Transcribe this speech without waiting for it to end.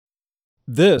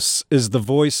This is the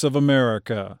voice of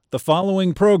America. The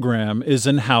following program is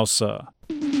in Hausa.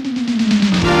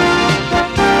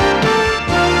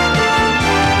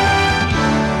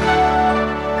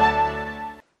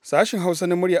 Sashen Hausa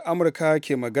na muryar Amurka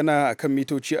ke magana a kan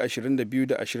mitoci 22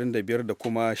 da 25 da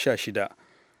kuma 16.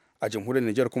 A jamhuriyar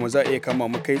Nijar kuma za a iya kama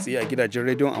mu kai tsaye a gidajen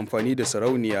rediyon amfani da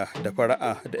sarauniya da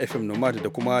fara'a da FM Nomad da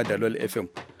kuma Dalol FM.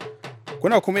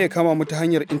 Kuna kuma iya kama mu ta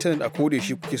hanyar intanet a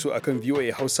kodayaushe kuke so akan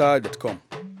voahausa.com.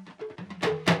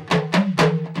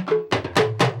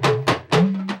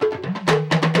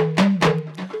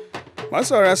 Masu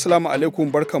saurara assalamu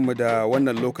alaikum, barkanmu da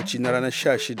wannan lokaci na ranar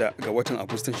 16 ga watan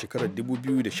Agustan shekarar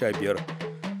 2015.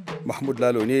 Mahmud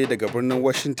Lalo ne daga birnin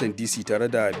Washington DC tare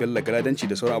da Bello Galadanci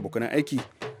da sauran abokan aiki.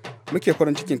 Muke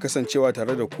farin cikin kasancewa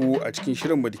tare da ku a cikin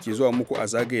shirinmu da ke zuwa muku a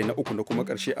zagaye na uku da kuma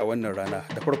karshe a wannan rana.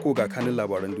 Da farko ga kanin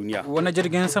labaran duniya. Wani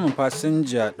jirgin saman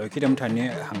fasinja dauke da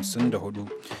mutane 54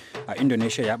 a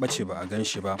Indonesia ya bace ba a gan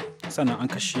shi ba. Sannan an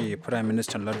kashe Prime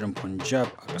Minister lardin Punjab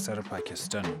a kasar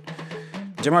Pakistan.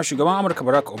 Jama'a, shugaban Amurka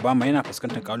Barack Obama yana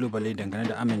fuskantar kalubale dangane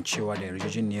da amincewa da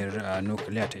yarjejeniyar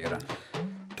nukiliya ta Iran.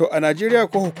 To a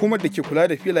Najeriya ko hukumar da ke kula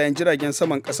da filayen jiragen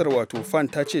saman kasar wato FAN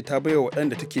ta ce ta baiwa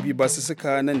waɗanda take bi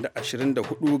basussuka nan da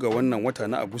 24 ga wannan wata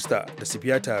na Agusta da su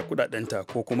biya ta kudadenta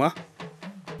ko kuma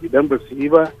idan ba su yi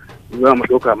ba za mu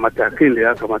ɗauka matakai da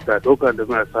ya kamata ɗauka da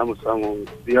muna samun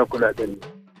biya kudaden.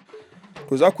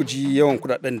 To za ku ji yawan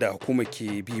kudaden da hukumar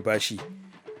ke bi bashi.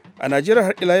 A Najeriya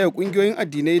har ila yau kungiyoyin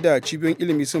addinai da cibiyoyin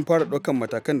ilimi sun fara ɗaukan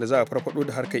matakan da za a farfado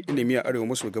da harkar ilimi a arewa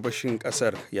maso gabashin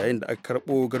ƙasar yayin da aka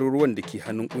karɓo garuruwan da ke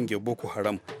hannun ƙungiyar Boko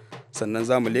Haram. Sannan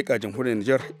za mu leƙa jamhuriyar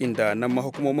Nijar inda nan ma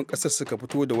hukumomin ƙasar suka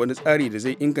fito da wani tsari da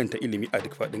zai inganta ilimi a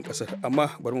duk faɗin ƙasar. Amma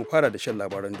bari mu fara da shan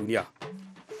labaran duniya.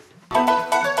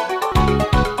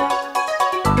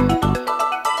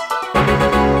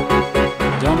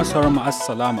 Jama'a sauran mu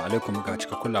assalamu alaikum ga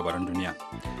cikakkun labaran duniya.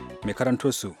 Mai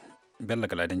karanto su Bello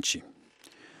Galadanci.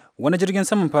 Wani jirgin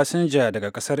saman fasinja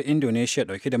daga kasar Indonesia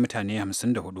dauke da mutane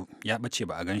 54 ya bace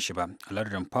ba a gan shi ba a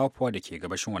lardin Papua da ke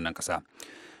gabashin wannan kasa.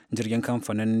 Jirgin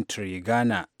kamfanin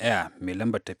Trigana Air mai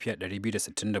lambar tafiya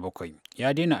 267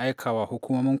 ya daina aikawa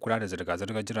hukumomin kula da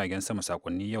zirga-zirgar jiragen sama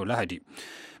sakonni yau Lahadi.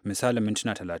 Misalin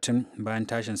mintuna 30 bayan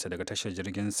tashinsa daga tashar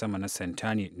jirgin sama na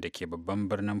Sentani da ke babban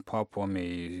birnin Papua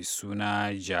mai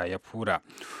suna Jayapura.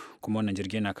 Kuma wannan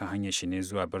jirgi na kan hanyar shi ne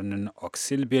zuwa birnin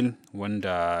Oxilbil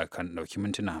wanda kan ɗauki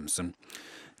mintuna 50.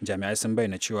 Jami'ai sun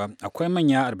bayyana cewa akwai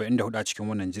manya 44 a cikin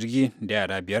wannan jirgi da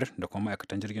yara 5 da kuma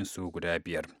ma'aikatan jirgin su guda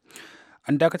 5.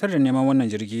 An dakatar da neman wannan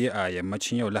jirgi a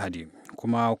yammacin yau Lahadi,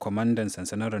 kuma kwamandan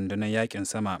sansanin rundunar yakin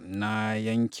sama na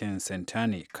yankin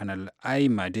Sentani, Kanal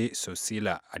Aimade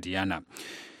Sosila Adiana,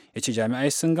 ya ce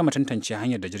jami'ai sun gama tantance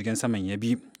hanyar da jirgin saman ya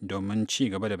bi domin ci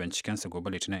gaba da bincikensa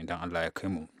gobe Litinin idan Allah ya kai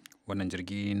mu. Wannan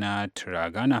jirgi na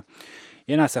Tragana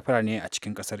yana safara ne a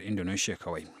cikin kasar Indonesia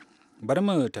kawai. Bari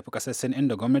mu tafi kasar Sin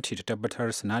inda gwamnati ta tabbatar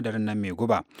sinadarin nan mai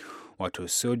guba wato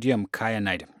sodium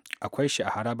cyanide akwai shi a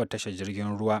harabar tashar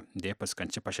jirgin ruwa da ya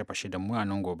fuskanci fashe-fashe da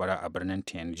munanan gobara a birnin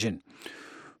Tianjin.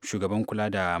 Shugaban kula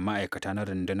da ma'aikata na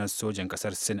rundunar sojin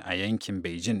kasar Sin a yankin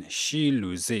Beijing, Shi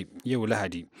Luze, yau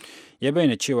Lahadi, ya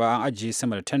bayyana cewa an ajiye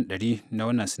sama da tan 100 na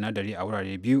wannan sinadari a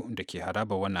wurare biyu da ke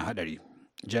harabar wannan hadari.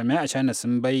 Jami'ai a China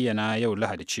sun bayyana yau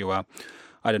Lahadi cewa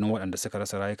adadin waɗanda suka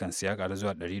rasa rayukansu ya ƙaru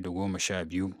zuwa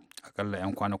 112. Akalla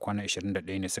 'yan kwana-kwana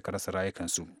 21 ne suka rasa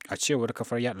rayukansu a cewar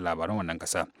kafar yada labaran wannan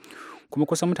ƙasa. Kuma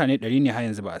kusan mutane 100 ne har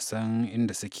yanzu ba a san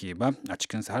inda suke ba, a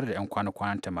cikinsu har da 'yan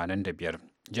kwana-kwana 85.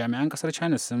 Jami'an ƙasar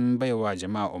China sun baiwa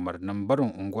jama'a umarnin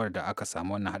barin unguwar da aka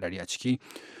samu wannan hadari a ciki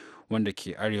wanda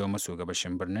ke arewa maso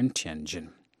gabashin birnin Tianjin.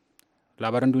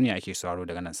 Labaran duniya ake sauraro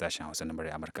daga nan sashen Hausa na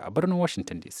murya Amurka a birnin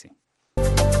Washington DC.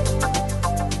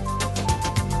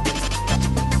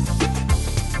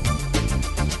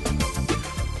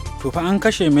 Tufa an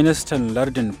kashe ministan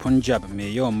lardin Punjab mai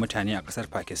yawan mutane a kasar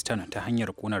Pakistan ta hanyar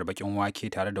kunar bakin wake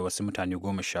tare da wasu mutane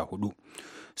 14.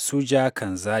 Suja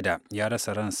Kanzada ya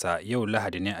rasa ransa yau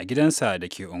Lahadi ne a gidansa da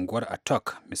ke unguwar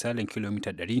Attock, misalin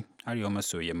kilomita 100 arewa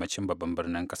maso yammacin babban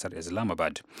birnin kasar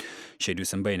Islamabad. Shaidu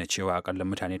sun bayyana cewa akalla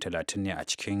mutane 30 ne a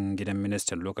cikin gidan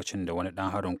ministan lokacin da wani dan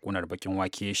harin kunar bakin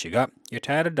wake ya shiga ya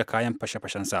tayar da kayan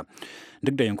fashe-fashensa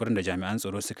duk da yunkurin da jami'an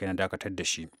tsaro suka yi na dakatar da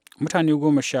shi. Mutane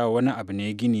 10 wani abu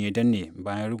ne gini ya danne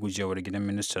bayan rugujewar gidan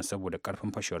ministan saboda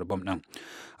karfin fashewar bom ɗin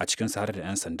a cikin har da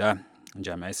 'yan sanda.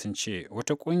 Jami'ai sun ce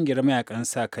wata ƙungiyar mayakan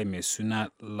sa kai mai suna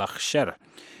Lakshar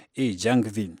e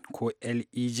Jangvi ko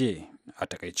LEJ a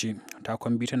takaice ta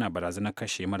kwambi tana barazanar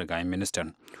kashe marigayen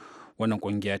ministan. Wannan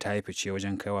ƙungiya ta yi fice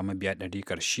wajen kaiwa mabiya 100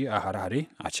 karshe a hare-hare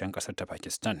a can ƙasar ta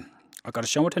Pakistan. A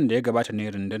ƙarshen watan da ya gabata ne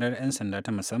rundunar 'yan sanda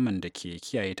ta musamman da ke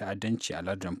kiyaye ta'addanci a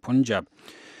lardin Punjab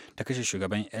ta kashe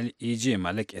shugaban LEJ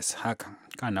Malik Ishaq,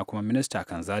 kana kuma minista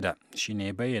Kanzada shine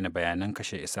ya bayyana bayanan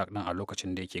kashe Ishaq ɗin a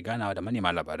lokacin da yake ganawa da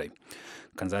manema labarai.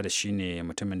 Kanzada shine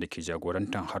mutumin da ke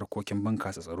jagorantar harkokin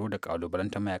bunkasa tsaro da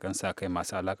kalubalantar mayakan sa kai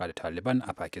masu alaka da Taliban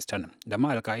a Pakistan da ma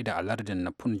Al-Qaida a lardin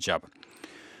na Punjab.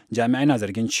 Jami'ai na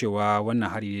zargin cewa wannan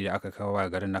hari da aka kawo a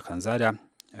garin na Kanzada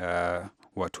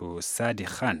wato Sadi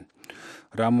Khan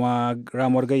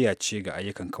ramuwar gayya ce ga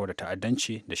ayyukan kawar da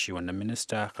ta'addanci da shi wannan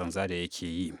minista Kanzada yake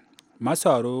yi. Masu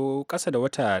haro ƙasa da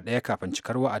wata ɗaya kafin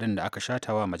cikar wa'adin da aka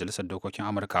shatawa Majalisar Dokokin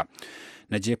Amurka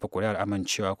na jefa kuri'ar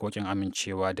amincewa ko kin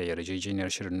amincewa da yarjejeniyar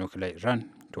shirin nukiliyar Iran,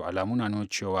 to alamu na nuna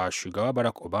cewa shugaba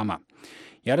Barack Obama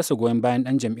ya rasa goyon bayan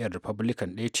ɗan jam'iyyar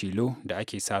Republican ɗaya tilo da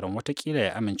ake sa ran watakila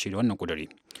ya amince da wannan ƙuduri.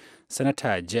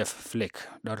 Sanata Jeff Flake,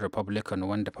 ɗan Republican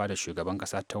wanda fada shugaban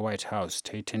ƙasa ta White House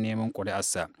ta yi ta neman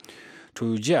ƙuri'arsa,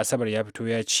 to jiya Asabar ya fito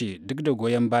ya ce duk da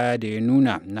goyon baya da ya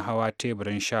nuna na hawa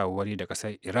teburin shawarwari da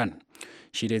ƙasar Iran,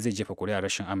 shi dai zai jefa kuri'ar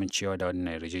rashin amincewa da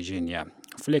wannan yarjejeniya.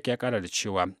 Flake ya kara da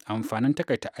cewa amfanin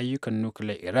takaita ayyukan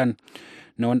nukiliyar Iran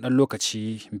na wani ɗan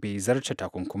lokaci bai zarta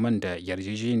takunkuman da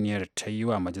yarjejeniyar ta yi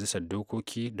wa majalisar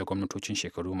dokoki da gwamnatocin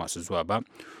shekaru masu zuwa ba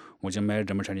wajen mayar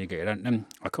da mutane ga Iran ɗin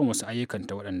akan wasu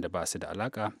ayyukanta waɗanda ba su da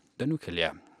alaƙa da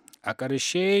nukiliya. A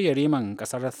ƙarshe yariman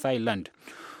ƙasar Thailand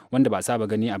wanda ba saba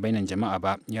gani a bainan jama'a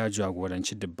ba ya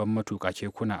jagoranci dubban matuƙa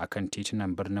kekuna akan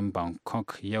titunan birnin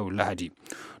Bangkok yau Lahadi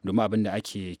domin abin da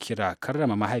ake kira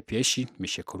karrama mahaifiyar shi mai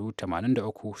shekaru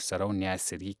 83 sarauniya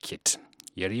Sirikit.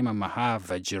 Yarima Maha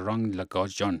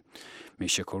Vajiralongkorn mai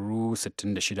shekaru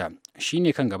 66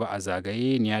 shine kan gaba a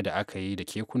zagaye niya da aka yi da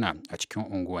kekuna a cikin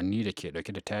unguwanni da ke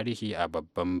dauke da tarihi a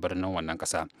babban birnin wannan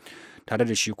kasa. Tare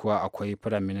da shi kuwa akwai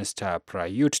Firayim Minista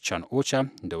Prayut Chan-ocha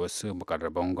da wasu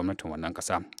mukarraban gwamnatin wannan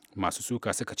kasa. Masu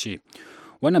suka suka ce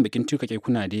wannan bikin tuka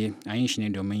kekuna dai an yi shi ne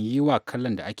domin yi wa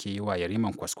kallon da ake yi wa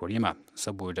yariman kwaskwarima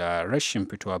saboda rashin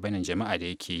fitowa bainan jama'a da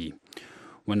yake yi.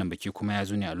 Wannan biki kuma ya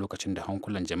zo ne a lokacin da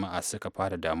hankulan jama'a suka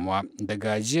fara damuwa da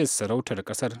gajiyar sarautar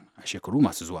kasar a shekaru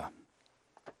masu zuwa.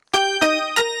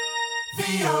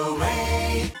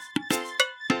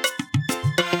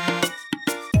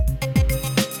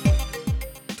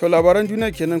 To labaran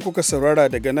duniya kenan kuka saurara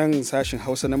daga nan sashin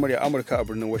Hausa na murya Amurka a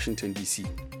birnin Washington DC.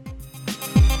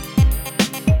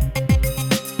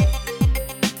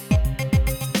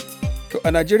 To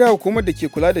a Najeriya hukumar da ke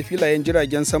kula da filayen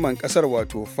jiragen saman kasar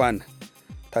wato FAN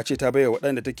ta ce ta baiwa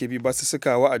waɗanda take bi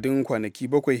basussuka wa'adin kwanaki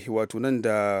 7 wato nan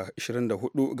da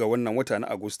 24 ga wannan wata na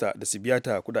Agusta da su biya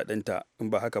ta kudadenta, in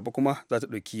ba haka ba kuma za ta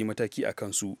ɗauki mataki a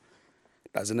kansu.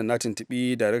 Ɗazunan na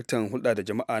tuntuɓi daraktan hulɗa da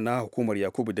jama'a na hukumar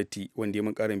Yakubu Datti wanda ya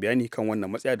mun ƙarin bayani kan wannan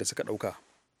matsaya da suka ɗauka.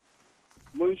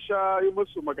 Mun sha yi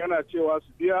musu magana cewa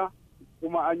su biya,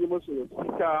 kuma an yi musu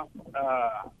wasiƙa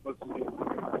ba su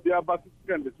biya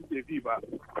basussukan da suke bi ba.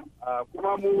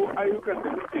 Kuma mu ayyukan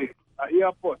da muke a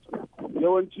airport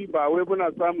yawanci ba wai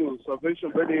muna samun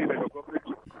subvention bane daga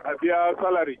gwamnati a biya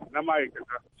salary na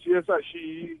ma'aikata. Shi yasa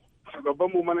shi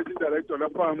shugabanmu managing director na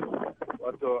farm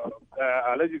wato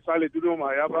Alhaji Sale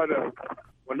Dunoma ya ba da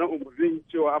wannan umarnin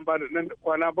cewa an ba da nan da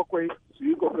kwana 7 su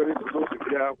yi kokari su zo su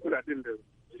biya kudaden da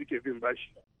suke bin bashi.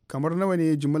 Kamar nawa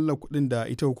ne jimillar kuɗin da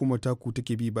ita hukumar taku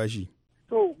take bi bashi?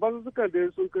 To basussukan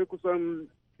da sun kai kusan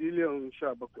biliyan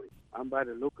 17. An ba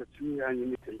da lokaci an yi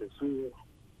mitin da su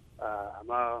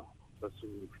amma ba su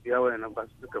biya wayannan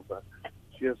basussuka ba.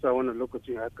 Shi yasa wannan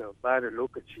lokacin aka ba da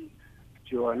lokaci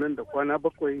cewa nan da kwana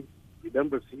 7 idan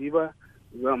ba su yi ba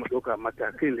za mu ɗauka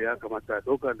matakai da ya kamata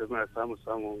ɗauka da muna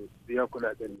samun biya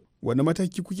kuɗaɗen. Wani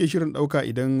mataki kuke shirin ɗauka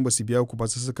idan ba su biya ku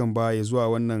basussukan ba ya zuwa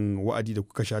wannan wa'adi da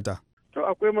kuka shata? To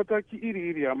akwai mataki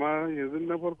iri-iri amma yanzu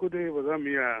na farko dai ba za mu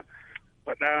iya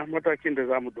faɗa matakin da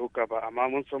za mu ɗauka ba, amma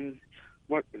mun san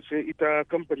sai ita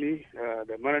kamfani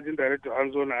da managing director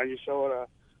an zo na an yi shawara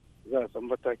za a san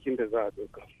matakin da za a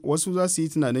ɗauka. Wasu za su yi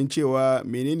tunanin cewa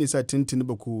menene sa tuntuni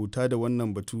ba ku tada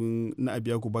wannan batun na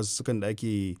abiya ku basussukan da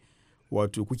ake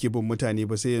wato kuke bin mutane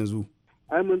ba sai yanzu?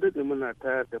 Ai mun daɗe muna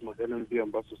tayar da maganin biyan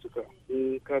basussuka.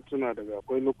 In ka tuna daga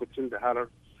akwai lokacin da har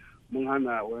mun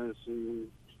hana wayansu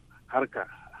harka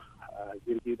a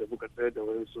jirgi da muka tsaye da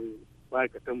wayansu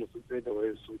ma'aikatan mu sun tsaye da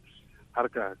wayansu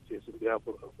harka ce sun biya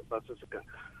basussuka.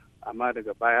 Amma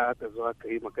daga baya aka zo aka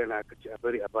yi magana aka ce a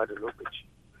bari a bada lokaci.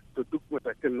 To duk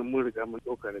matakan nan mun riga mun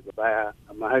ɗauka daga baya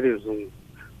amma har yanzu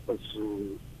ba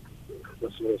su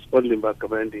responding ba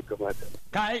kamar yadda ya kamata.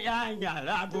 Kayan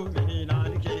yara gobe na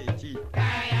nake ci.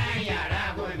 Kayan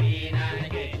yara gobe na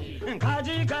nake ci.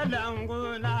 Kaji kalan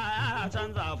gona ya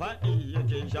canza faɗi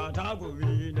yake sha ta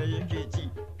gobe da yake ci.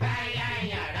 Kayan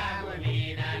yara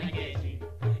gobe na nake ci.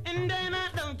 Inda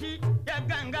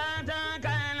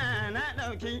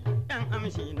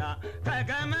amshi na kai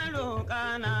kai mai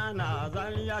roƙa na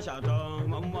zan ya shato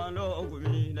mammalo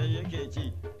gumi da yake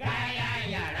ci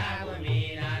kayan yara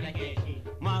gumi na nake ci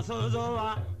masu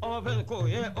zuwa ofis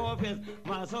koye ofis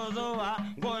masu zuwa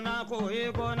gona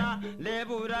koye gona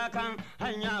lebura kan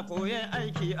hanya koye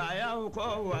aiki a yau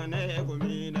kowane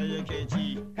gumi na yake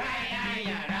ci kayan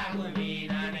yara gumi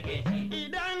na nake ci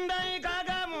idan dai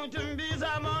kaga mutum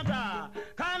bisa mota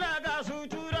kana ga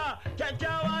sutura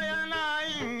kyakkyawa yana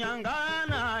yin yanga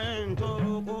yana yin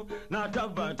toroko na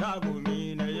tabbata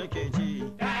gumi na yake ci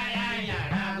kayan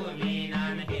yara gumi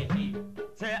na nake ci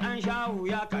sai an sha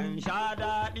wuya kan sha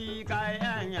daɗi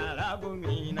kayan yara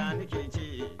gumi na nake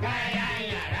ci kayan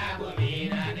yara gumi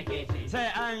na nake ci sai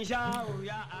an sha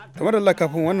wuya kamar Allah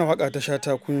kafin wannan waka ta sha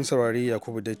ta kun saurari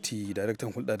Yakubu Datti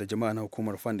daraktan hulɗa da jama'a na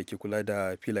hukumar fan da ke kula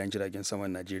da filayen jiragen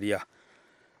saman Najeriya.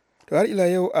 To har ila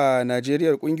yau a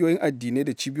Najeriya kungiyoyin addinai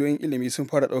da cibiyoyin ilimi sun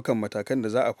fara ɗaukan matakan da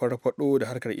za a farfaɗo da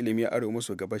harkar ilimi a arewa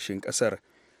maso gabashin ƙasar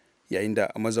yayin da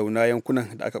mazauna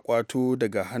yankunan da aka kwato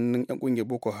daga hannun 'yan ƙungiyar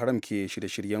Boko Haram ke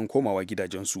shirye-shiryen komawa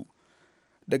gidajensu.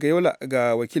 Daga Yola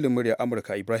ga wakilin murya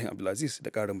Amurka Ibrahim Abdulaziz da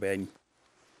ƙarin bayani.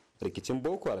 Rikicin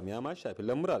Boko Haram ya ma shafi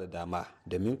lamura da dama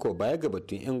domin ko baya ga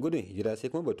batun 'yan gudun hijira sai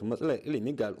kuma batun matsalar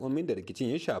ilimi ga al'ummin da rikicin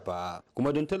ya shafa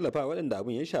kuma don tallafa waɗanda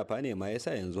abin ya shafa ne ma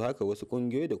yasa yanzu haka wasu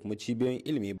ƙungiyoyi da kuma cibiyoyin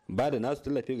ilimi ba da nasu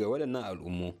tallafi ga waɗannan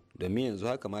al'ummu domin yanzu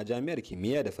haka ma jami'ar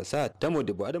kimiyya da fasaha ta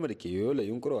Modibo Adama da ke Yola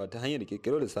yunkurwa ta hanyar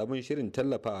kirkiro da sabon shirin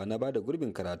tallafawa na bada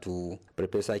gurbin karatu.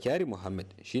 Farfesa Kyari Muhammad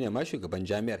shine ma shugaban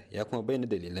jami'ar ya kuma bayyana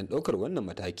dalilan ɗaukar wannan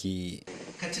mataki.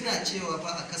 Ka tuna cewa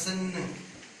fa a kasan nan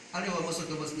arewa maso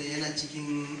gabas ne yana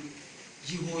cikin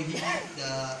jihohi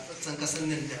da sassan kasar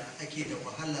nan da ake da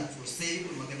wahala sosai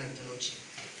maganar talauci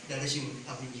da rashin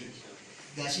abin yi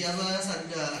gashi ya zo ya sadu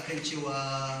da akan cewa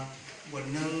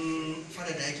wannan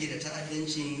fara da ake da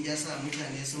ta'addancin ya sa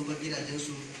mutane sun bar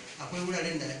gidajensu akwai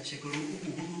wuraren da shekaru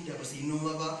 3-4 da ba su yi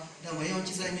noma ba dama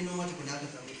yawanci za yi noma tukuna aka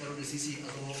samu karo da sisi a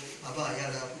zo a ba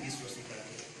yara kuɗi sosai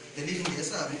karatu dalilin da ya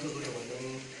sa muka zo da wannan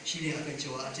shi ne akan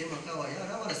cewa a taimakawa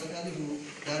yara marasa galihu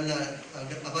da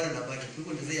a bada labari duk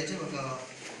wanda zai ya taimakawa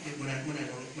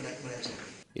muna cin.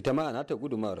 Ita ma a nata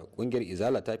gudumar kungiyar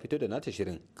Izala ta fito da nata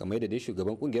shirin kamar da dai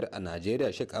shugaban kungiyar a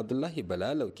Najeriya Sheikh Abdullahi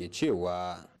Balalau ke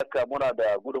cewa. Muna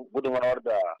da gudumar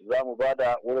da za mu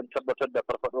bada wurin tabbatar da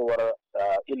farfadowar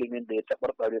ilimin da ya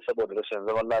taɓarɓare saboda rashin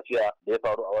zaman lafiya da ya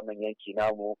faru a wannan yanki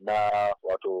namu na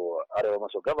wato arewa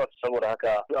maso gabas saboda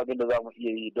haka duk abin da za mu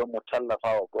iya yi don mu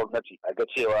tallafa wa gwamnati a ga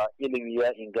cewa ilimi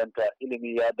ya inganta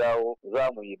ilimi ya dawo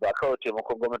za mu yi ba kawai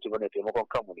taimakon gwamnati bane taimakon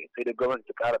kanmu ne sai dai gwamnati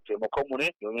ta ƙara taimakon mu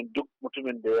ne domin duk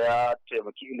mutumin da ya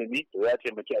taimaki ilimi to ya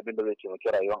taimaki abin da zai taimaki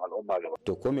rayuwar al'umma gaba.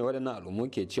 To ko me waɗannan al'ummu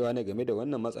ke cewa ne game da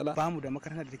wannan matsala? Bamu da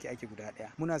makarantar da take aiki guda ɗaya.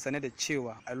 Muna sane da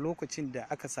cewa a lokacin da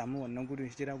aka samu wannan gudun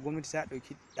hijira gwamnati ta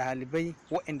ɗauki ɗalibai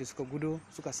waɗanda suka gudo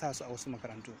suka sa su a wasu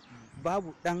makarantu.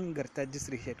 Babu ɗan garta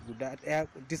district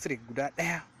guda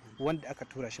ɗaya wanda aka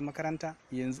tura shi makaranta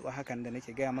yanzu a hakan da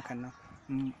nake gaya maka nan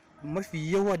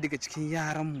mafi yawa daga cikin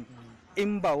yaranmu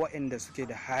in ba waɗanda suke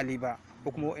da hali ba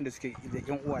ko kuma waɗanda suke da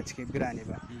yan uwa cikin birane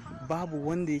ba babu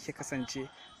wanda yake kasance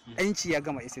ɗanci ya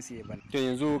gama SSA ba. To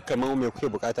yanzu kamar me kuke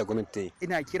bukata gwamnati ta yi?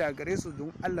 Ina kira gare su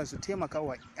don Allah su taimaka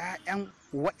wa 'ya'yan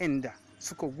waɗanda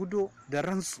suka gudo da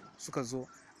ransu suka zo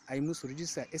a yi musu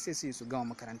rijista SSA su gama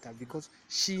makaranta because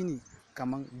shine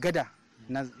kamar gada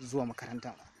na zuwa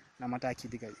makaranta na mataki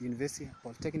daga University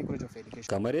Polytechnic College of Education.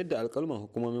 Kamar yadda alkalman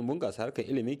hukumomin bunƙasa harkar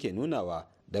ilimi ke nunawa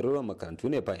daruran makarantu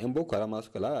ne fa 'yan boko haram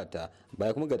suka lalata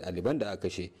baya kuma ga ɗaliban da aka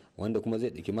kashe wanda kuma zai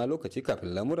ɗauki ma lokaci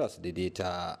kafin lamura su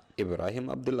daidaita. Ibrahim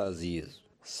Abdulaziz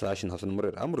sashin Hausa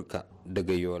muryar Amurka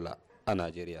daga Yola a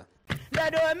Najeriya. Da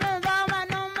domin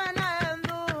zamanin mana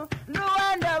yanzu duk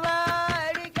wanda ba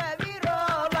rike biro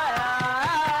ba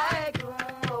aikin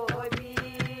gobe.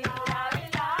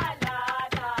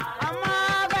 Amma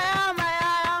ga yama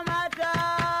yaya mata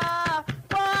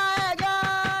ko ya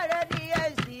gyara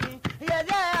diyarsi ya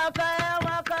je ya kai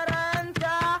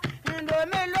makaranta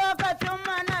domin lokacin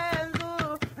mana yanzu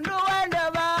duk wanda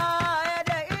ba ya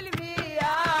da ilimi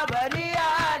ya bari ya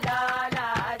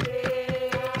lalace.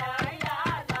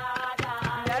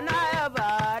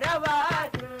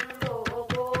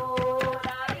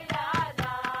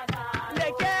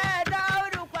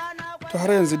 To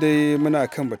har yanzu dai muna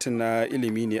kan batun na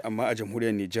ilimi ne amma a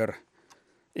jamhuriyar Nijar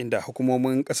inda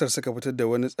hukumomin kasar suka fitar da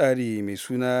wani tsari mai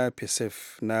suna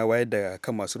PSF na wayar da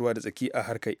kan masu ruwa da tsaki a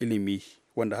harkar ilimi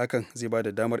wanda hakan zai ba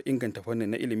da damar inganta fannin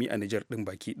na ilimi a Nijar din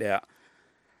baki daya.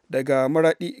 Daga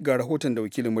Maradi ga rahoton da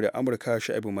wakilin murya Amurka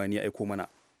Sha'ibu Mani ya aiko mana.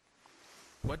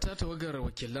 Wata tawagar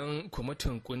wakilan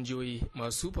kwamitin kungiyoyi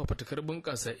masu fafatakar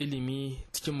bunƙasa ilimi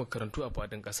cikin makarantu a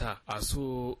faɗin ƙasa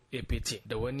ASO APT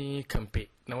da wani kamfe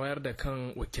na wayar da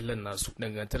kan wakilan nasu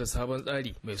dangantar da sabon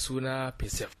tsari mai suna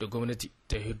PSF da gwamnati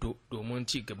ta hiddo domin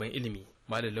ci gaban ilimi.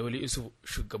 Malam Lawli Isu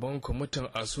shugaban kwamitin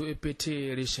ASO APT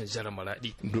reshen jihar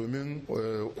Maradi. Domin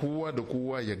kowa da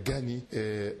kowa ya gani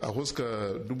a huska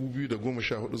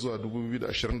 2014 zuwa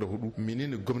 2024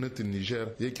 menene gwamnatin Niger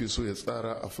yake so ya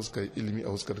tsara a fuskar ilimi a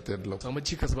huskar ta yadda. Samu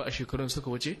cikas ba a shekarun suka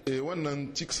wuce?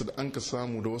 Wannan cikas da an ka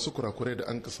samu da wasu kurakurai da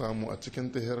an ka samu a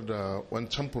cikin tahiyar da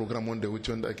wancan program wanda ya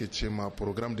wuce wanda ake ce ma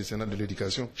program de senat de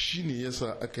l'education shine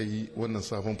yasa aka yi wannan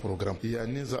sabon program. Ya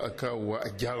ne za a kawo a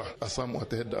gyara a samu a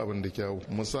tahiyar da abin da kyawu.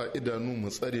 Mu sa idanu mu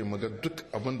tsare mu ga duk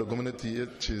abin da gwamnati ya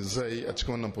ce zai yi a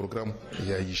cikin wannan program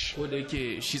ya yi shi. Ko da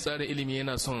yake shi tsarin ilimi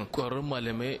yana son ƙwararrun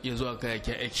malamai ya zuwa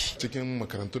kayakin aiki. Cikin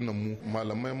makarantun nan mu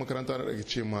malamai makaranta da ake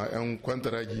ce ma 'yan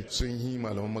kwantaragi sun yi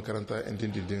malaman makaranta 'yan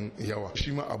dindindin yawa.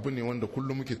 Shi ma abu ne wanda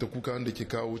kullum muke ta kuka wanda ke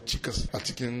kawo cikas a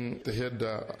cikin tahiyar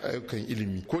da ayyukan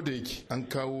ilimi. Ko da yake an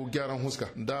kawo gyaran huska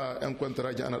da 'yan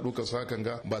kwantaragi ana ɗaukar su hakan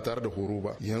ga ba tare da horo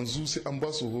ba. Yanzu sai an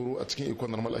ba su horo a cikin ikon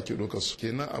normal ake ɗaukar su.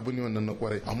 Kenan abu ne wannan na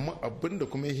kwarai. Amma abin da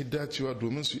kuma ya dacewa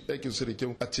domin su yi aikin su da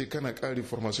kyau a ce kana ƙari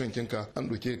formation kinka an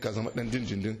ɗauke ka zama ɗan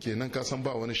dindindin kenan ka san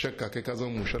ba wani shakka kai ka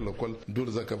zama mushen lakwal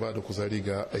dole zaka ba da kuzari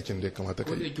ga aikin da ya kamata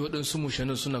ka yi. Wanda ke waɗansu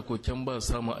mushanin suna koken ba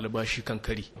samun albashi kan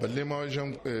kari. Balle ma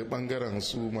wajen bangaren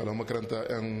su malaman makaranta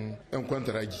 'yan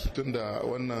kwantaragi tunda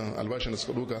wannan albashin da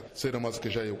suka ɗauka sai da ma suka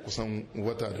shaye kusan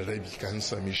wata da rabi kafin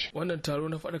same shi. Wannan taro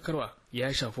na faɗakarwa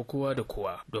ya shafi kowa da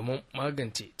kowa domin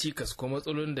magance cikas ko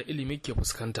matsalolin da ilimi ke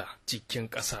fuskanta cikin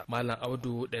ƙasa. Malam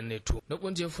Audu Danneto na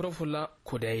ƙungiyar Furafula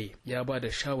Kodaye ya ba da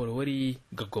shawarwari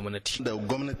ga gwamnati. Da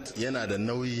gwamnati yana da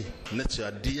nauyi na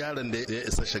cewa duk yaron da ya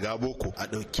isa shiga boko a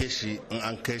ɗauke shi in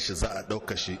an kai shi za a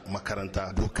ɗauka shi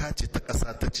makaranta. Doka ce ta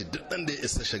ƙasa ta ce duk ɗan da ya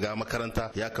isa shiga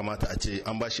makaranta ya kamata a ce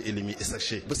an ba shi ilimi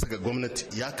isasshe. Bisa ga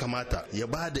gwamnati ya kamata ya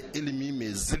ba da ilimi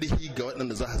mai zurfi ga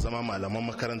waɗanda za su zama malaman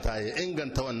makaranta ya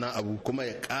inganta wannan abu kuma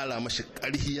ya ƙara mashi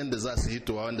ƙarfi yadda za su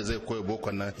hitowa wanda zai koya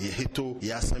bokon nan ya hito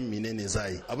ya san menene za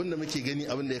yi. Abin da muke gani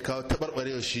abin da ya kawo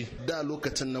taɓarɓarewa shi da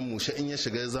lokacin nan mushe in ya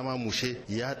shiga ya zama mushe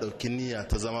ya ɗauki niyya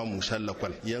ta zama mushen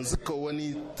lakwal. Yanzu ka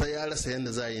wani ta ya rasa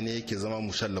yadda za yi ne yake zama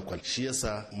mushen lakwal. Shi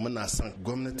yasa muna son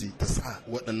gwamnati ta sa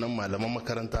waɗannan malaman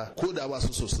makaranta ko da ba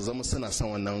su so su zama suna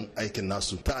son wannan aikin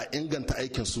nasu ta inganta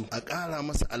aikin su a ƙara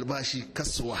masa albashi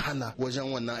kasu wahala wajen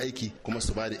wannan aiki kuma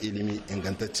su ba da ilimi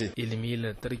ingantacce. Ilimi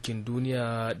lantarkin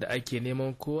duniya da ake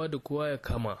neman kowa da kowa ya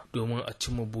kama domin a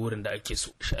cimma burin da ake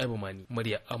so. Sha'ibu Mani,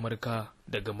 murya Amurka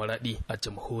daga Maradi a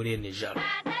jamhuriyar Nijar.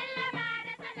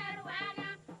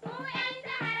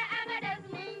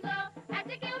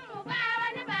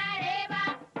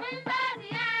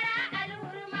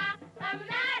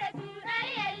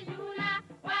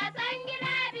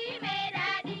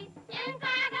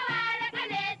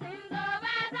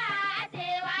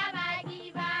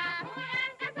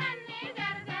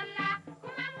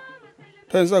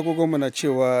 ta yanzu agogonmu na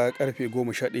cewa karfe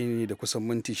 11 ne da kusan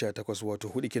minti 18 wato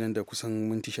hudu kenan da kusan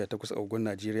minti 18 agogon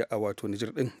Najeriya a wato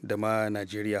Nijar din da ma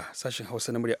Najeriya. Sashen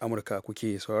Hausa na murya Amurka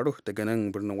kuke sauraro daga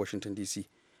nan birnin Washington DC.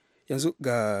 Yanzu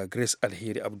ga Grace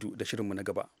Alheri Abdu da shirinmu na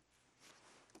gaba.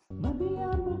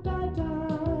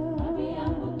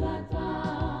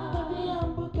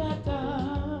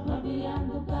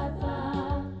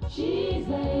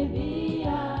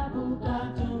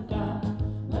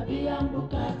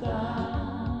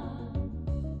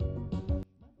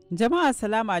 Jama'a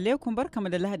salamu alaikum barkamu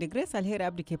da Lahadi. Grace Alheri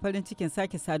Abdu ke farin cikin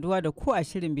sake saduwa da ku a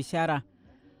shirin bishara.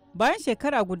 Bayan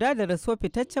shekara guda da rasuwar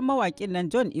fitaccen mawaƙin nan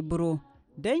John Ibro,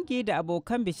 dangi da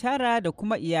abokan bishara da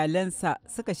kuma iyalansa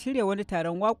suka shirya wani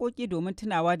taron waƙoƙi domin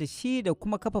tunawa da shi da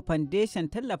kuma kafa foundation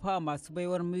tallafawa masu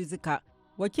baiwar muzika.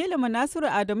 Wakilinmu Nasiru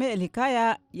Adamu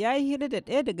Elhikaya ya yi hira da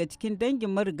ɗaya daga cikin dangin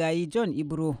marigayi John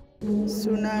Ibro.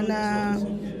 Sunana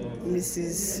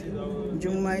Mrs.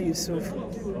 Juma Yusuf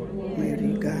mai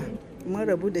riga. Mun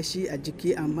rabu da shi a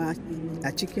jiki amma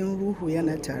a cikin ruhu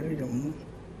yana tare da mu.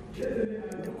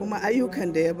 Da kuma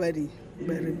ayyukan da ya bari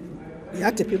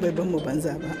ya tafi bai ban mu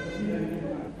banza ba.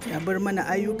 Ya bar mana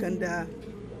ayyukan da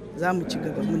za mu ci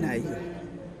gaba muna yi.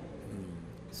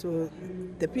 So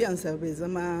tafiyansa bai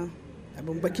zama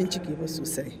abin bakin ciki ba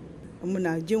sosai.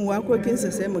 Muna jin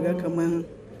wakokinsa sai mu ga kamar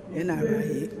yana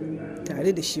raye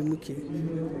tare da shi muke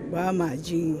ba ma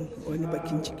jin wani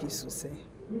bakin ciki sosai.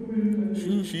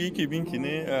 Shi yake binki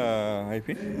ne a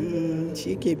haife?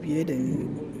 Shi yake biye da ni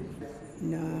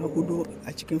na hudu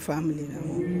a cikin family na.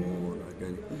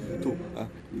 To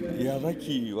ya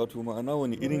zaki wato ma'ana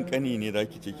wani irin kani ne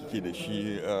zaki ce kike da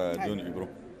shi a John Ibro?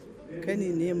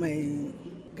 Kani ne mai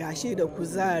gashi da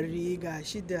kuzari,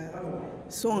 gashi da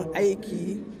son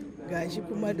aiki, gashi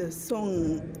kuma da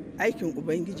son aikin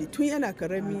ubangiji tun yana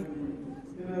karami.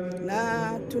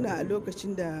 Na tuna a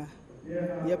lokacin da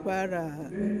ya fara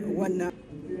wannan,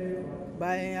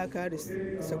 bayan ya kare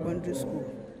secondary school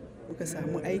muka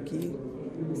samu aiki,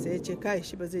 sai ya ce kai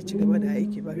shi ba zai ci gaba da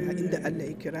aiki ba ga inda Allah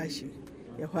ya kira shi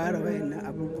ya fara wayannan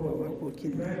abubuwa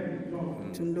wakokin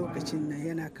nan. Tun lokacin nan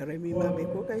yana karami ma bai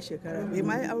ko kai shekara, bai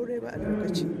ma yi aure ba a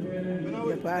lokacin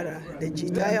ya fara da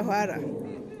jita, ya fara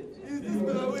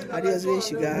har ya zo ya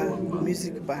shiga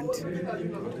music band.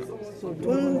 So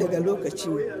tun daga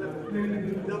lokacin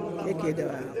yake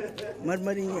da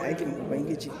marmarin yin aikin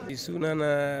ubangiji.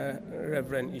 Sunana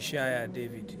Reverend Ishaya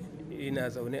David, ina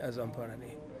zaune a Zamfara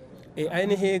ne.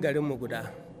 Ainihin garinmu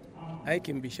guda,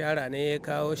 aikin bishara ne ya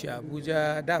kawo shi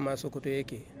Abuja, dama Sokoto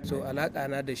yake. So alaƙa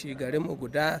na da shi garinmu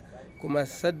guda, kuma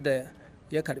sadda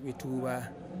ya karɓi tuba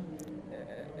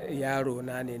yaro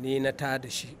na ne, ni na ta da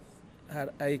shi har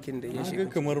aikin da ya shiga.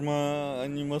 Kamar ma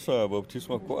an yi masa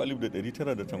baptisma ko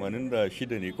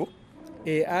 1986 ne ko?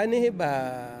 Ainihi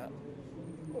ba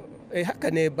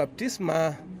haka ne,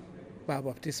 baptisma ba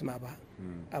baptisma ba.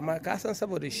 Amma ka san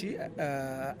saboda shi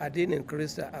addinin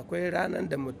Kirista akwai ranar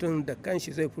da mutum da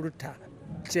kanshi zai furta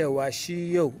cewa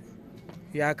shi yau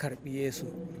ya karbi Yesu.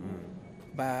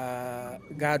 Ba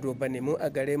gado ba ne mu a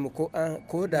gare mu, ko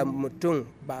da mutum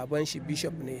baban shi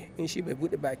bishop ne, in shi bai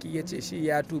bude baki ya ce shi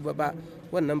ya tuba ba,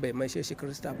 wannan bai maishe shi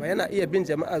Kirista ba. Yana iya bin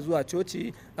jama'a zuwa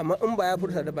coci, amma in ba ya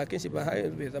furta da bakin shi ba har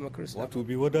bai zama Kirista. Wato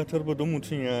bai wadatar ba don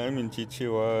mutum ya amince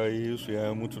cewa Yesu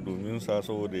ya mutu domin sa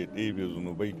saboda ya ɗebe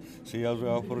zunubai, sai ya zo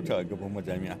ya furta a gaban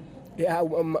majami'a.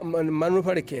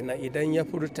 Manufar kenan idan ya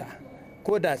furta,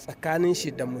 ko da tsakanin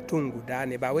shi da mutum guda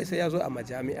ne, ba wai sai ya zo a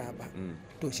majami'a ba.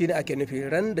 To shi ne ake nufi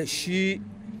ran da shi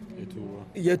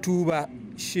ya tuba,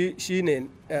 shi ne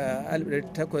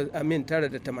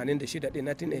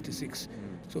 1986.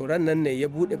 So ran nan ne ya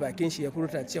bude bakin shi ya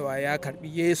furta cewa ya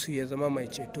karbi Yesu ya zama mai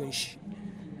ceton shi.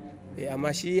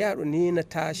 Amma shi yaro ni na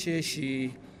tashe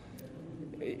shi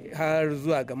har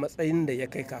zuwa ga matsayin da ya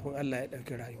kai kafin Allah ya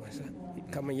ɗauki rayuwarsa.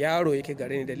 Kamar yaro yake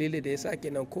gare ni, dalili da ya sa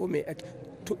kenan ko me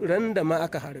ran da ma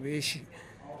aka harbe shi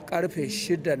karfe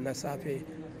 6 na safe,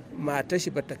 mata shi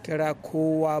bata kira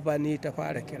kowa ba, ni ta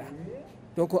fara kira,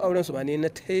 don ko auren su ba ni na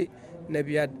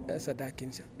biya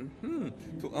sadakinsa.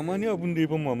 To amma ni abin da ya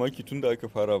ban mamaki tun da aka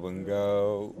fara banga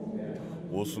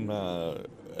wasu na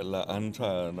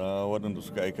la'anta na waɗanda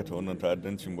suka aikata wannan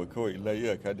ta'addancin ba, kawai illa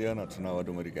iyaka da yana tunawa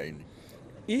da marigayi ne.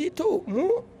 To mu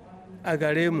a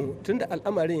gare mu tunda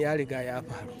al'amarin ya riga ya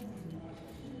faru,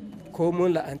 ko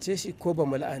mun la'ance shi ko ba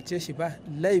mu la'ance shi ba,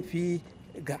 laifi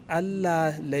ga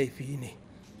Allah laifi ne.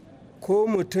 Ko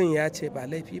mutum ya ce ba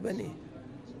laifi ba ne,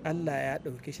 Allah ya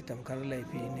ɗauke shi tamkar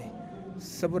laifi ne.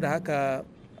 Saboda haka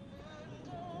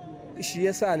shi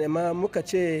ya sa ne ma muka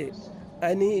ce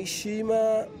ani shi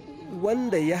ma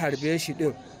wanda ya harbe shi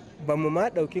ɗin ba mu ma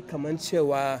ɗauki kamar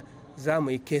cewa za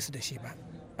mu yi kes da shi ba.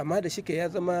 Amma da shi ke ya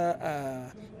zama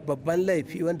babban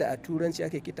laifi wanda a turanci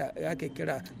ake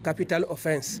kira capital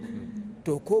offense.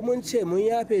 To ko mun ce mun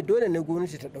yafe, dole ne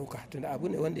gwamnati ta ɗauka, tunda abu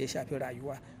ne wanda ya shafi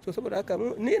rayuwa. So saboda haka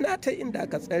ni na ta inda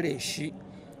aka tsare shi,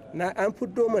 na an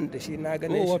fiddo man da shi, na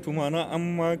gane shi. Wato ma'ana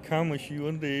an ma kama shi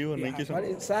wanda ya yi wannan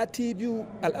kisan? Sati biyu,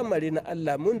 al'amari na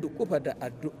Allah, mun dukufa da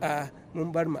addu'a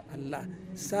mun bar ma Allah.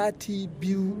 Sati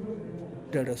biyu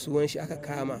da rasuwan shi aka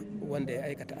kama wanda ya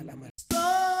aikata al'amari.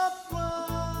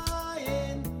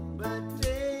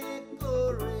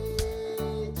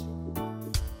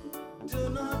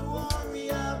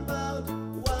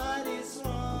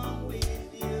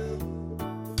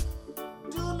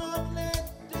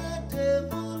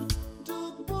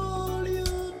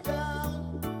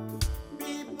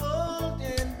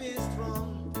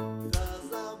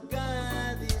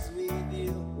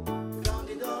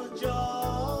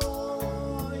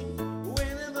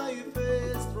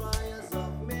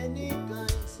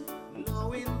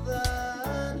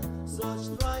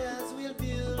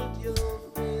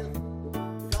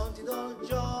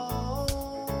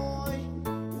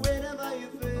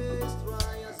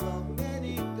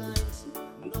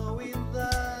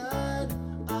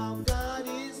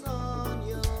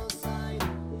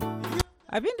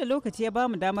 Abin da lokaci ya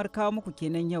bamu damar kawo muku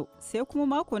kenan yau, sai kuma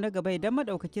mako na gaba idan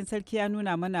madaukakin sarki ya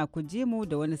nuna mana ku ji mu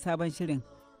da wani sabon shirin.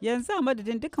 Yanzu a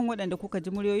madadin dukkan waɗanda kuka ji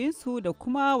muryoyinsu da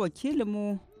kuma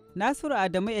wakilinmu Nasiru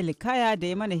Adamu Elikaya da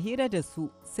ya mana hira da su,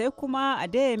 sai kuma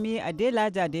Adeyemi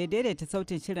Adelaja da ya daidaita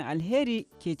sautin shirin. Alheri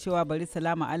ke cewa bari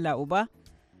salama Allah Uba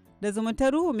da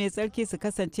zumuntar ruhu mai tsarki su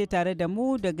kasance tare da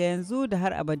mu daga yanzu da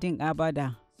har abadin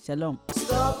abada. Shalom.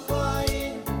 Stop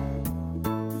crying.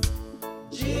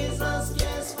 Jesus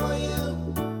cares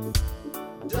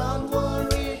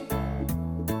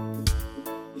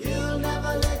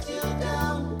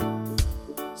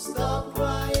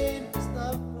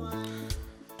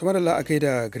Tumar da a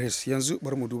da Grace yanzu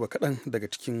bar mu duba kaɗan daga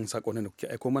cikin saƙonin da kuke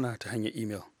aiko mana ta hanyar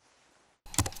email.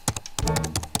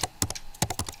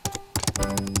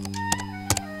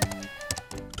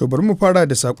 To bari mu fara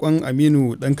da saƙon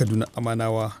Aminu ɗan Kaduna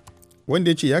Amanawa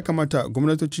wanda ya ce ya kamata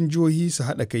gwamnatocin jihohi su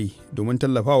haɗa kai domin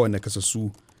tallafawa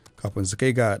nakasassu kafin su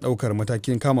kai ga ɗaukar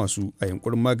matakin kama su a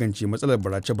yankurin magance matsalar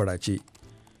barace-barace.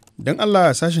 Don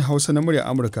Allah sashen Hausa na murya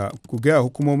Amurka ku gaya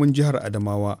hukumomin jihar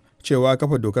Adamawa cewa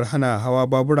kafa dokar hana hawa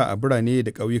babura a birane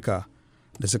da ƙauyuka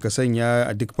da suka sanya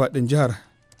a duk faɗin jihar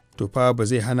to fa ba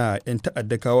zai hana 'yan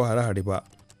ta'adda kawo hare-hare ba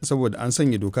saboda an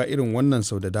sanya doka irin wannan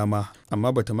sau da dama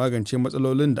amma bata magance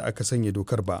matsalolin da aka sanya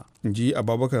dokar ba, in ji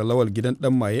Abubakar Lawal gidan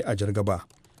ɗan maye a Jargaba.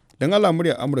 Don Allah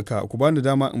muryar Amurka ku bani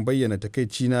dama in bayyana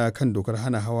takaici na kan dokar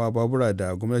hana hawa babura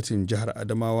da gwamnatin jihar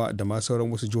Adamawa da ma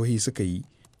sauran wasu jihohi suka yi.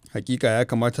 Hakika ya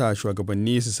kamata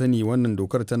shugabanni su sani wannan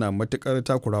dokar tana matukar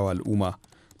takurawa al'umma.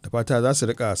 Da fata za su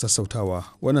rika sassautawa.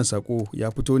 Wannan sako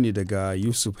ya fito ne daga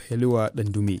Yusuf Heliwa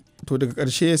Dandume. To daga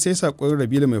ƙarshe sai sakon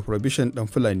Rabila mai prohibition dan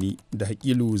Fulani da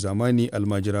Hakilu Zamani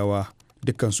Almajirawa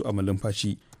dukkansu a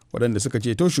malumfashi waɗanda suka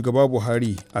ce to shugaba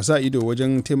Buhari a sa ido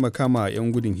wajen taimaka ma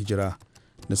 'yan gudun hijira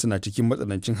da suna cikin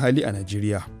matsanancin hali a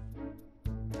Najeriya.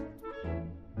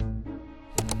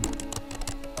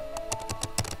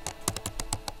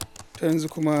 Ta yanzu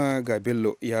kuma ga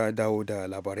Bello ya dawo da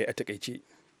labarai a takaice.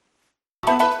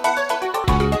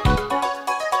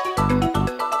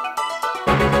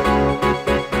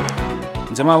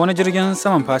 Jama'a wani jirgin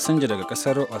saman fasinja daga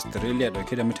kasar Australia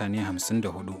dauke da mutane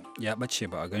 54 ya ɓace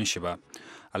ba a gan shi ba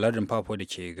a lardin Papua da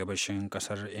ke gabashin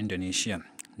kasar Indonesia.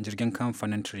 Jirgin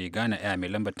kamfanin Trigana Air mai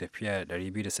lambar tafiya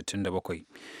 267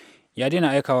 ya daina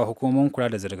aikawa hukumomin kula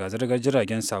da zirga-zirgar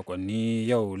jiragen sakonni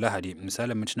yau Lahadi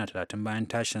misalin mintuna 30 bayan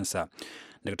tashinsa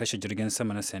daga tashar jirgin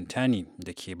sama na Sentani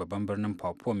da ke babban birnin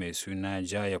Papua mai suna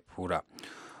Jayapura.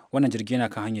 Wannan jirgi na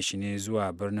kan hanyar shi ne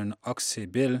zuwa birnin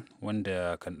Oxybil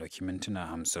wanda kan ɗauki mintuna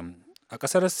 50. A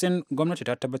ƙasar Sin, gwamnati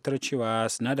ta tabbatar cewa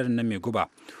sinadarin na mai guba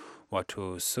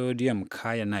wato sodium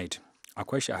cyanide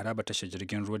akwai shi a haraba tashar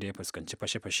jirgin ruwa da ya fuskanci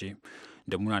fashe-fashe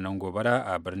da munanan gobara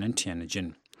a birnin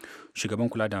Tianjin. Shugaban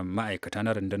kula da ma'aikata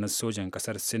na rundunar sojan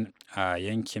ƙasar Sin a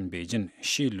yankin Beijing,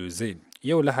 Shi Luze,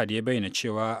 yau Lahadi ya bayyana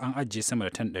cewa an ajiye sama da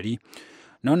tan 100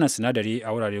 na wannan sinadari a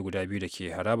wurare guda biyu da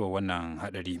ke haraba wannan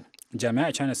hadari. Jami'ai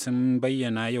a China sun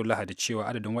bayyana yau Lahadi cewa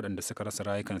adadin waɗanda suka rasa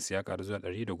rayukansu ya karu zuwa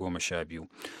 112.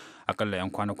 Akalla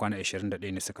 'yan kwana-kwana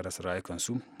 21 ne suka rasa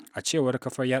rayukansu a cewar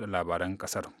kafar yada labaran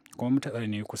kasar, kuma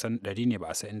mutane kusan 100 ne ba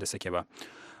a san inda suke ba,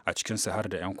 a cikinsu har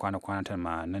da 'yan kwana-kwana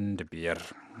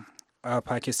 85. A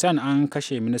Pakistan an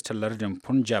kashe ministan lardin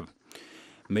Punjab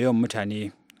mai yawan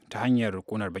mutane ta hanyar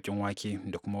kunar bakin wake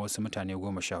da kuma wasu mutane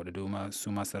 14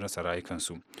 su masu rasa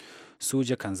rayukansu.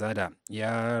 Suja Kanzada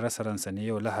ya rasa ransa ne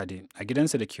yau Lahadi a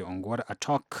gidansa da ke unguwar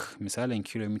Atok misalin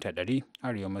kilomita 100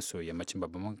 arewa maso yammacin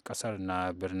babban kasar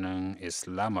na birnin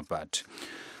Islamabad.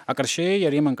 A ƙarshe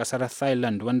yariman ƙasar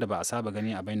Thailand wanda ba a saba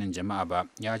gani a bainar jama'a ba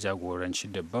ya jagoranci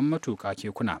dabban matuƙa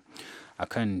kekuna a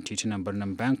kan titunan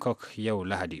birnin Bangkok yau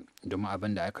Lahadi domin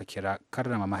abin da aka kira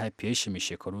karrama mahaifiyar shi mai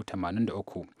shekaru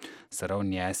 83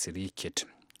 sarauniya Sirikit.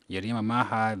 Yarima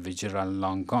Maha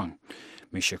Vajiralongkorn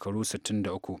mai shekaru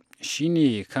 63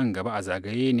 shine kan gaba a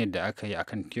zagaye ne da aka yi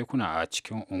akan tekuna a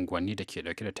cikin unguwanni da ke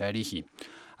dauke da tarihi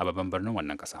a babban birnin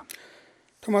wannan ƙasa.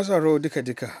 Ta masu haro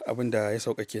duka-duka abinda ya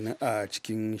sauka kenan a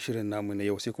cikin shirin namu na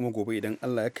yau sai kuma gobe idan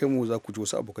Allah ya kai mu za ku ji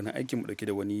wasu abokan aikin mu dauke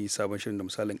da wani sabon shirin da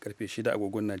misalin karfe 6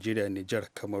 agogon Najeriya,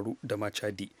 Nijar, Kamaru da ma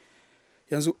Chadi.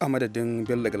 Yanzu a madadin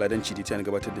Bello Galadanci da ta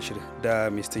gabatar da shirin da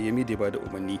Mr. Yemi da ba da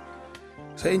umarni.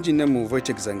 Sai injiniyan mu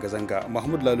Wojciech zanga-zanga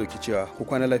Mahmud Lalo ke cewa ku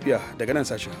kwana lafiya daga nan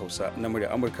sashen Hausa na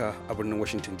murya Amurka a birnin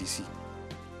Washington DC.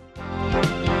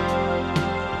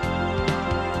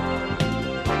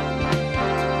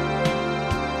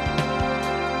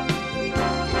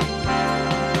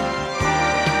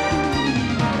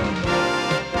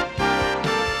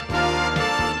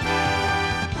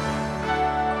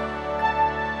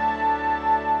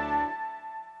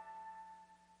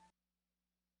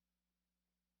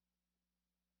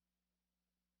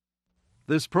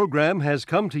 This program has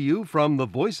come to you from the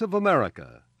Voice of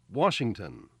America,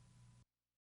 Washington.